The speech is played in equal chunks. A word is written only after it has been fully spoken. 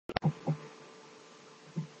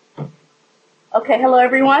Okay, hello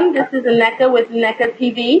everyone. This is Nneka with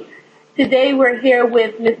NnekaTV. Today we're here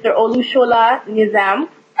with Mr. Olushola Nizam,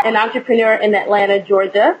 an entrepreneur in Atlanta,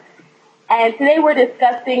 Georgia. And today we're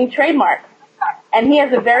discussing trademarks. And he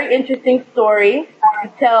has a very interesting story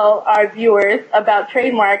to tell our viewers about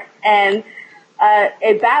trademarks and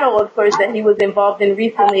a battle, of course, that he was involved in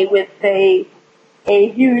recently with a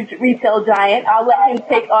huge retail giant. I'll let him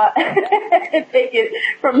take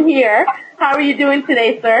it from here. How are you doing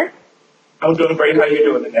today, sir? I'm doing great. How are you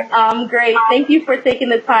doing today? I'm great. Thank you for taking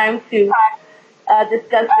the time to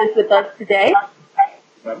discuss this with us today.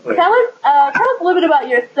 My pleasure. Tell us a little bit about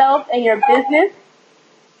yourself and your business.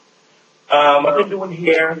 I've been doing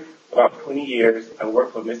hair about 20 years. I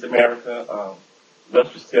work for Miss America,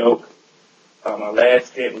 Luster Silk. My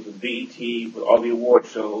last stint was with BET with all the award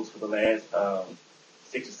shows for the last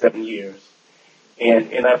 6 or 7 years.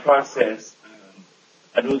 And in that process,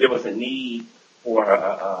 I knew there was a need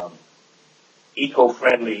for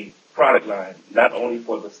eco-friendly product line, not only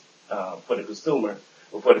for the consumer,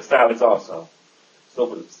 but for the stylist also.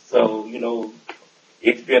 So you know,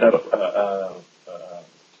 it's been a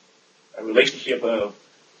relationship of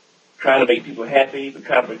trying to make people happy, but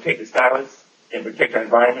trying to protect the stylists and protect our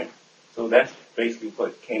environment. So that's basically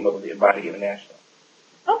what came up with Embodi International.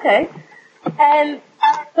 Okay. And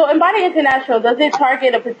so Embodi International, does it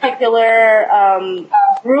target a particular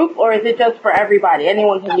group, or is it just for everybody?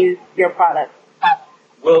 Anyone can use your product?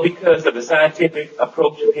 Well, because of the scientific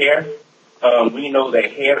approach of hair, we know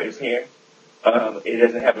that hair is hair. It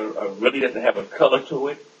doesn't have really doesn't have a color to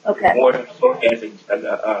it. Okay. More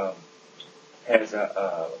has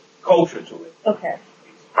a culture to it. Okay.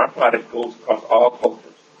 Our product goes across all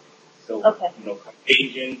cultures. So, Okay. you know,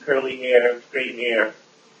 Asian, curly hair, straight hair,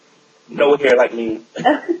 no hair like me.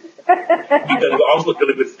 Because we're also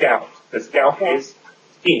dealing with scalps. The scalp is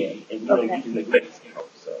skin, and we don't need to neglect scalp.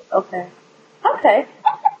 So. Okay. Okay.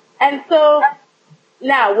 And so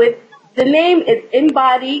now with the name is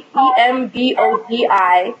Embodi,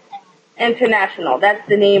 Embodi International. That's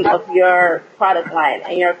the name of your product line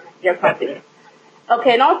and your company.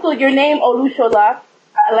 Okay, and also your name Olushola.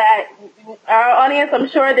 Our audience, I'm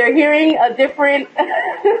sure they're hearing a different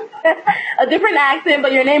accent,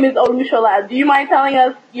 but your name is Olushola. Do you mind telling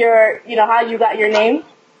us how you got your name?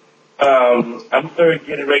 I'm third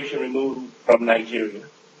generation removed from Nigeria.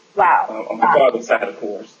 Wow. On my father's side, of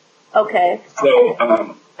course. Okay. So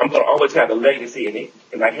I'm going to always have a legacy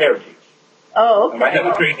in my heritage. Oh, okay. I might have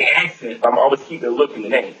a crazy accent, but I'm always keeping a look in the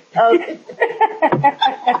name. Okay.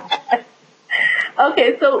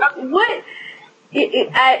 Okay, so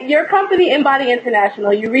your company, Embodi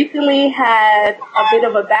International, you recently had a bit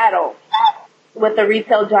of a battle with a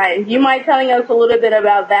retail giant. Do you mind telling us a little bit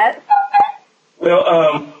about that?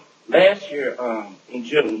 Well, last year in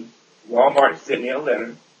June, Walmart sent me a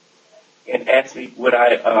letter and asked me would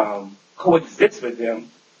I coexist with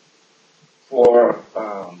them for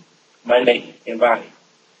my name, Embodi.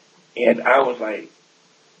 And I was like,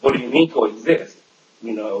 what do you mean coexist?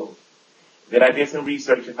 You know, then I did some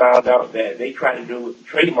research and found out that they tried to do a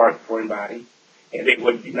trademark for Embodi, and they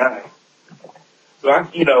wouldn't deny it. So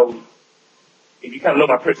if you kind of know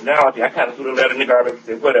my personality, I kind of threw the letter in the garbage and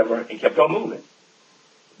said whatever, and kept on moving.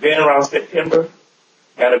 Then around September,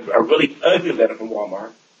 got a really ugly letter from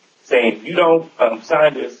Walmart saying, if you don't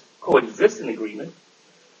sign this coexisting agreement,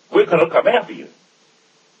 we're going to come after you.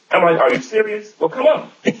 I'm like, are you serious? Well, come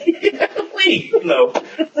on. Please,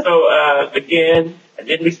 So, again, I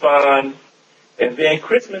didn't respond. And then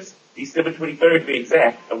Christmas, December 23rd to be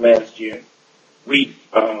exact, of last year, we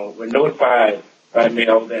were notified by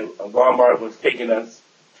mail that Walmart was taking us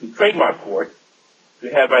to trademark court to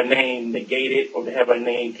have our name negated or to have our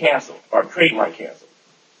name canceled, our trademark canceled.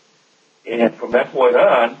 And from that point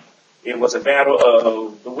on, it was a battle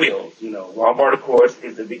of the wills. You know, Walmart, of course,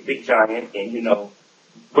 is the big giant, and,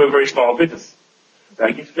 we're a very small business. So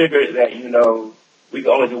I just figured that, we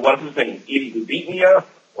can only do one of two things. Either you can beat me up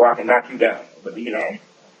or I can knock you down. But,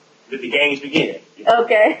 the games begin.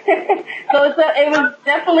 Okay. So it was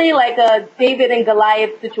definitely like a David and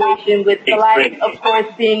Goliath situation, with Goliath, of course,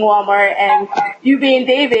 being Walmart and you being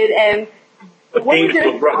David. And what was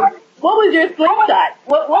your slingshot?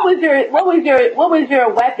 What was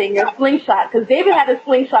your weapon, your slingshot? Because David had a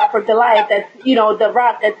slingshot for Goliath. That's, the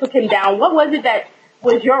rock that took him down. What was it that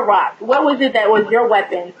was your rock? What was it that was your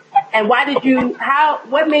weapon? And what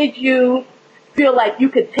made you feel like you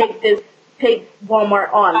could take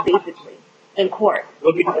Walmart on, basically, in court?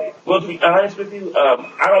 Well, to be honest with you,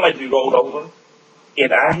 I don't like to be rolled over.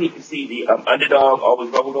 And I hate to see the underdog always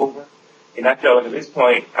rolled over. And I felt like at this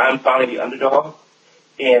point, I'm finally the underdog.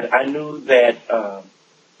 And I knew that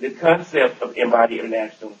the concept of Embodi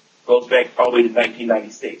International goes back all the way to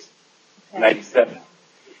 1996, 97.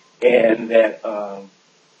 And that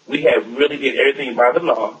we have really did everything by the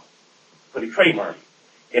law for the trademark.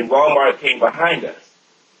 And Walmart came behind us.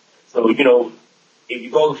 So, you know, if you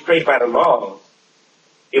go straight by the laws,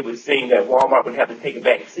 it would seem that Walmart would have to take a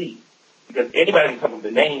back seat. Because anybody can come up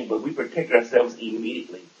with a name, but we protected ourselves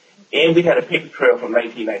immediately. And we had a paper trail from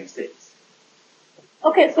 1996.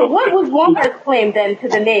 Okay, so what was Walmart's claim then to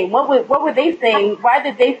the name? What were they saying? Why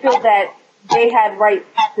did they feel that they had rights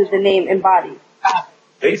to the name Embodi?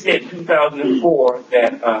 They said in 2004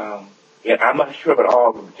 that, and I'm not sure about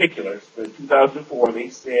all the particulars, but in 2004 they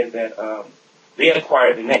said that they had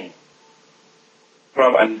acquired the name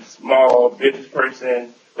from a small business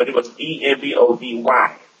person, but it was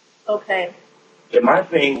Embody. Okay. And my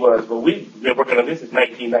thing was, well, we've been working on this since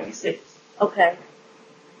 1996. Okay.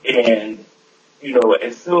 And, you know,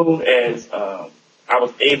 as soon as I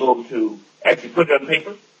was able to actually put it on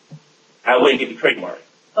paper, I went and get the trademark.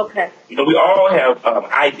 Okay. You know, we all have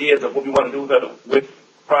ideas of what we want to do with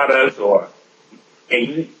products or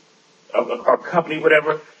a company,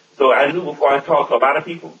 whatever. So I knew before I talked to a lot of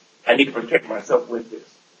people, I need to protect myself with this.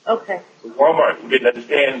 Okay. So Walmart didn't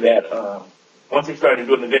understand that once they started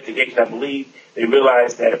doing the investigation, I believe they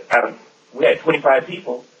realized that we had 25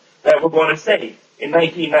 people that were going to say in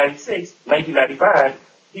 1996, 1995,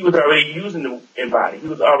 he was already using the Embodi. He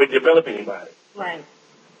was already developing Embodi. Right.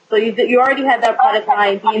 So you already had that product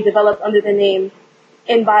line being developed under the name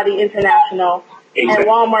Embodi International. Exactly. And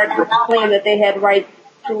Walmart claimed that they had rights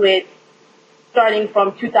to it starting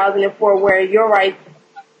from 2004, where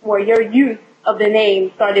your use of the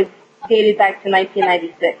name dated back to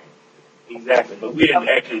 1996. Exactly, but we didn't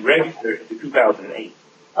actually register until 2008.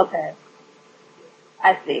 Okay.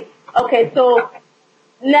 I see. Okay, so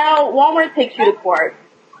now Walmart takes you to court.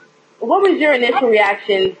 What was your initial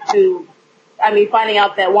reaction to, finding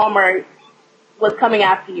out that Walmart was coming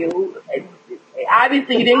after you?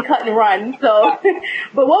 Obviously, you didn't cut and run, so,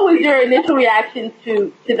 but what was your initial reaction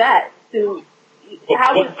to that? Tell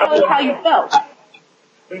us how you felt.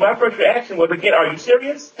 My first reaction was, again, are you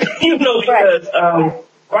serious? Because,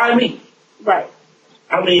 why me? Right.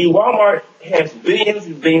 Walmart has billions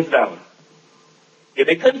and billions of dollars. If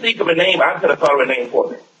they couldn't think of a name, I could have thought of a name for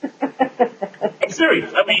them. I'm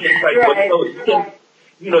serious. It's like, right.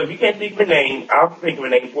 If you can't think of a name, I'll think of a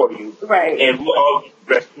name for you. Right. And we'll all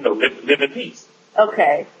live in peace.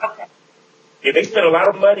 Okay. If they spent a lot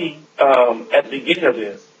of money at the beginning of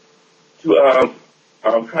this to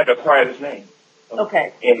try to acquire this name.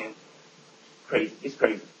 Okay. And it's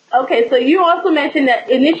crazy. Okay, so you also mentioned that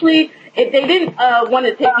initially they didn't want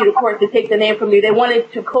to take you to court to take the name from you. They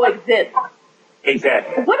wanted to coexist.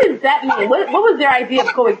 Exactly. What does that mean? What was their idea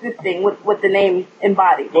of coexisting with the name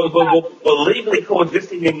Embodi? Well, legally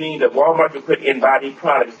coexisting would mean that Walmart could put Embodi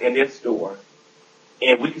products in their store,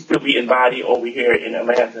 and we can still be Embodi over here in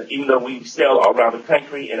Atlanta, even though we sell all around the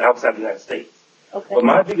country and outside the United States. Okay. But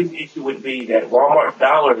my biggest issue would be that Walmart's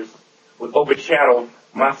dollars would overshadow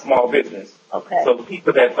my small business. Okay. So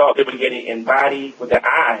people that thought they were getting Embodi with the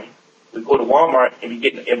I would go to Walmart and be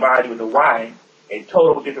getting Embodi with the Y in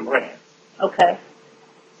total different brands. Okay.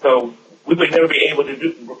 So we would never be able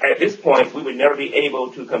to at this point, we would never be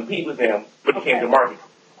able to compete with them when it came to marketing.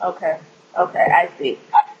 Okay, I see.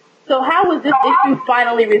 So how was this issue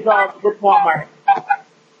finally resolved with Walmart?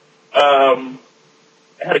 I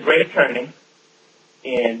had a great attorney,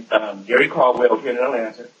 and Gary Caldwell here in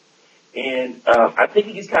Atlanta. And I think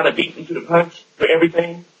he just kind of beat me to the punch for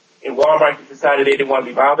everything. And Walmart just decided they didn't want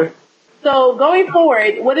to be bothered. So going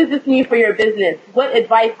forward, what does this mean for your business? What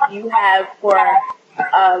advice do you have for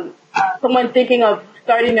someone thinking of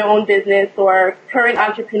starting their own business or current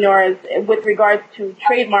entrepreneurs with regards to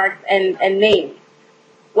trademarks and names?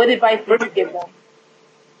 What advice would you give them?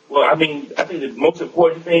 Well, I think the most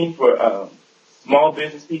important thing for small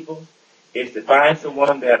business people is to find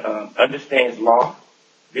someone that understands law,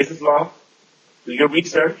 business law, do your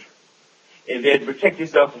research, and then protect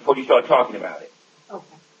yourself before you start talking about it.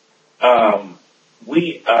 Okay.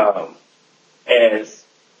 We, as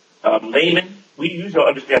laymen, we usually don't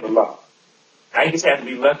understand the law. I just have to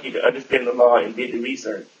be lucky to understand the law and did the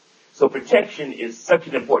research. So protection is such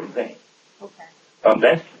an important thing. Okay.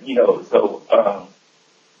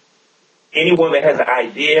 Anyone that has an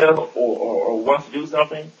idea or wants to do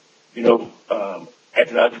something,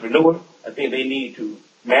 as an entrepreneur, I think they need to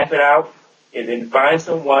map it out and then find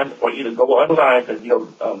someone or either go online because,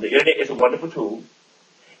 the internet is a wonderful tool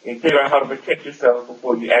and figure out how to protect yourself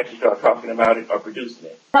before you actually start talking about it or producing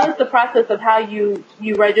it. Tell us the process of how you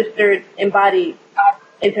registered Embodi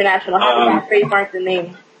International, how you trademarked the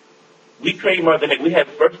name. We trademarked the name.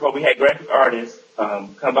 First of all, we had graphic artists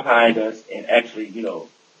come behind us and actually,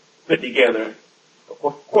 put together.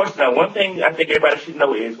 Of course, now one thing I think everybody should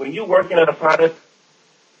know is when you're working on a product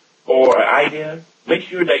or an idea, make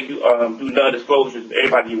sure that you do non-disclosures with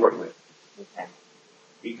everybody you work with. Okay.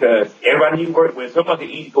 Because everybody you work with, someone can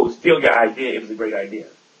easily go steal your idea if it's a great idea.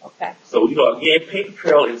 Okay. So, again, paper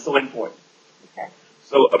trail is so important. Okay.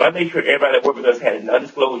 So I made sure everybody that worked with us had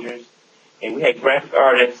non-disclosures, and we had graphic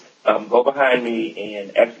artists go behind me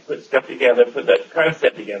and actually put stuff together, put the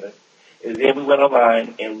concept together, and then we went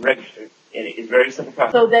online and registered. And it's very simple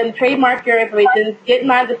process. So then trademark your information, get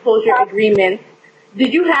non-disclosure agreements.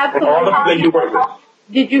 Did you have From all the people that you work with.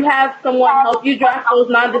 Did you have someone help you draft those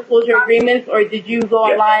non-disclosure agreements, or did you go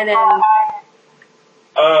online and?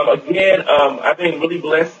 Again, I've been really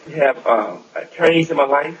blessed to have attorneys in my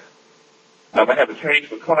life. I have attorneys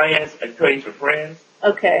for clients, attorneys for friends.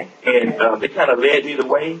 Okay. And they kind of led me the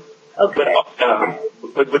way. Okay.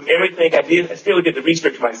 But with everything I did, I still did the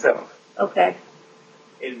research myself. Okay.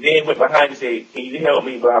 And then went behind and said, can you help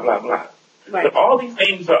me, blah, blah, blah. Right. But all these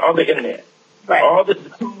things are on the internet. Right. All the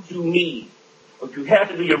tools you need, but you have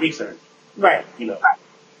to do your research. Right.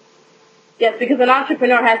 Yes, because an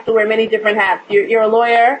entrepreneur has to wear many different hats. You're a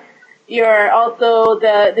lawyer. You're also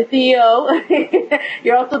the CEO.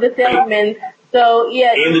 You're also the salesman. So,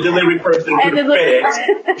 yeah. And the delivery person and the FedEx.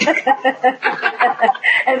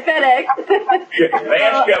 And FedEx.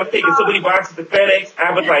 Last year I was taking so many boxes to FedEx.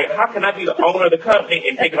 I was like, how can I be the owner of the company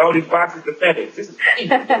and taking all these boxes to FedEx? This is crazy.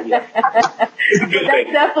 It's a good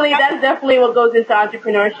thing. That's definitely what goes into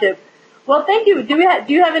entrepreneurship. Well, thank you. Do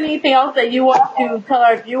you have anything else that you want to tell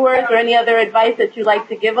our viewers, or any other advice that you'd like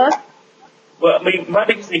to give us? Well, I mean, my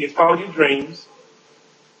biggest thing is follow your dreams,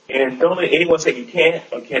 and don't let anyone say you can't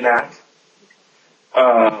or cannot.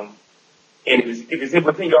 And if it's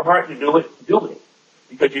within your heart to do it,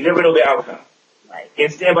 because you never know the outcome. Right.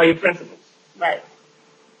 And stand by your principles. Right.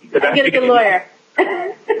 Because get a good lawyer.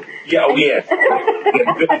 Yeah. Oh, yeah.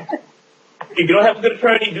 If you don't have a good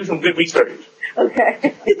attorney, do some good research.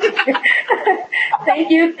 Okay. Thank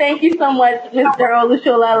you so much, Mr.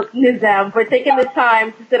 Olushola Nizam, for taking the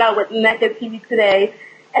time to sit out with NnekaTV today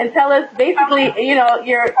and tell us basically,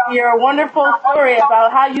 your wonderful story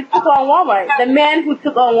about how you took on Walmart. The man who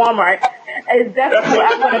took on Walmart is definitely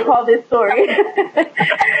what I'm going to call this story.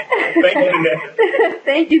 Thank you, Neka.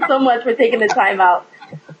 Thank you so much for taking the time out.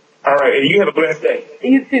 All right, and you have a blessed day.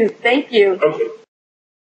 You too. Thank you. Okay.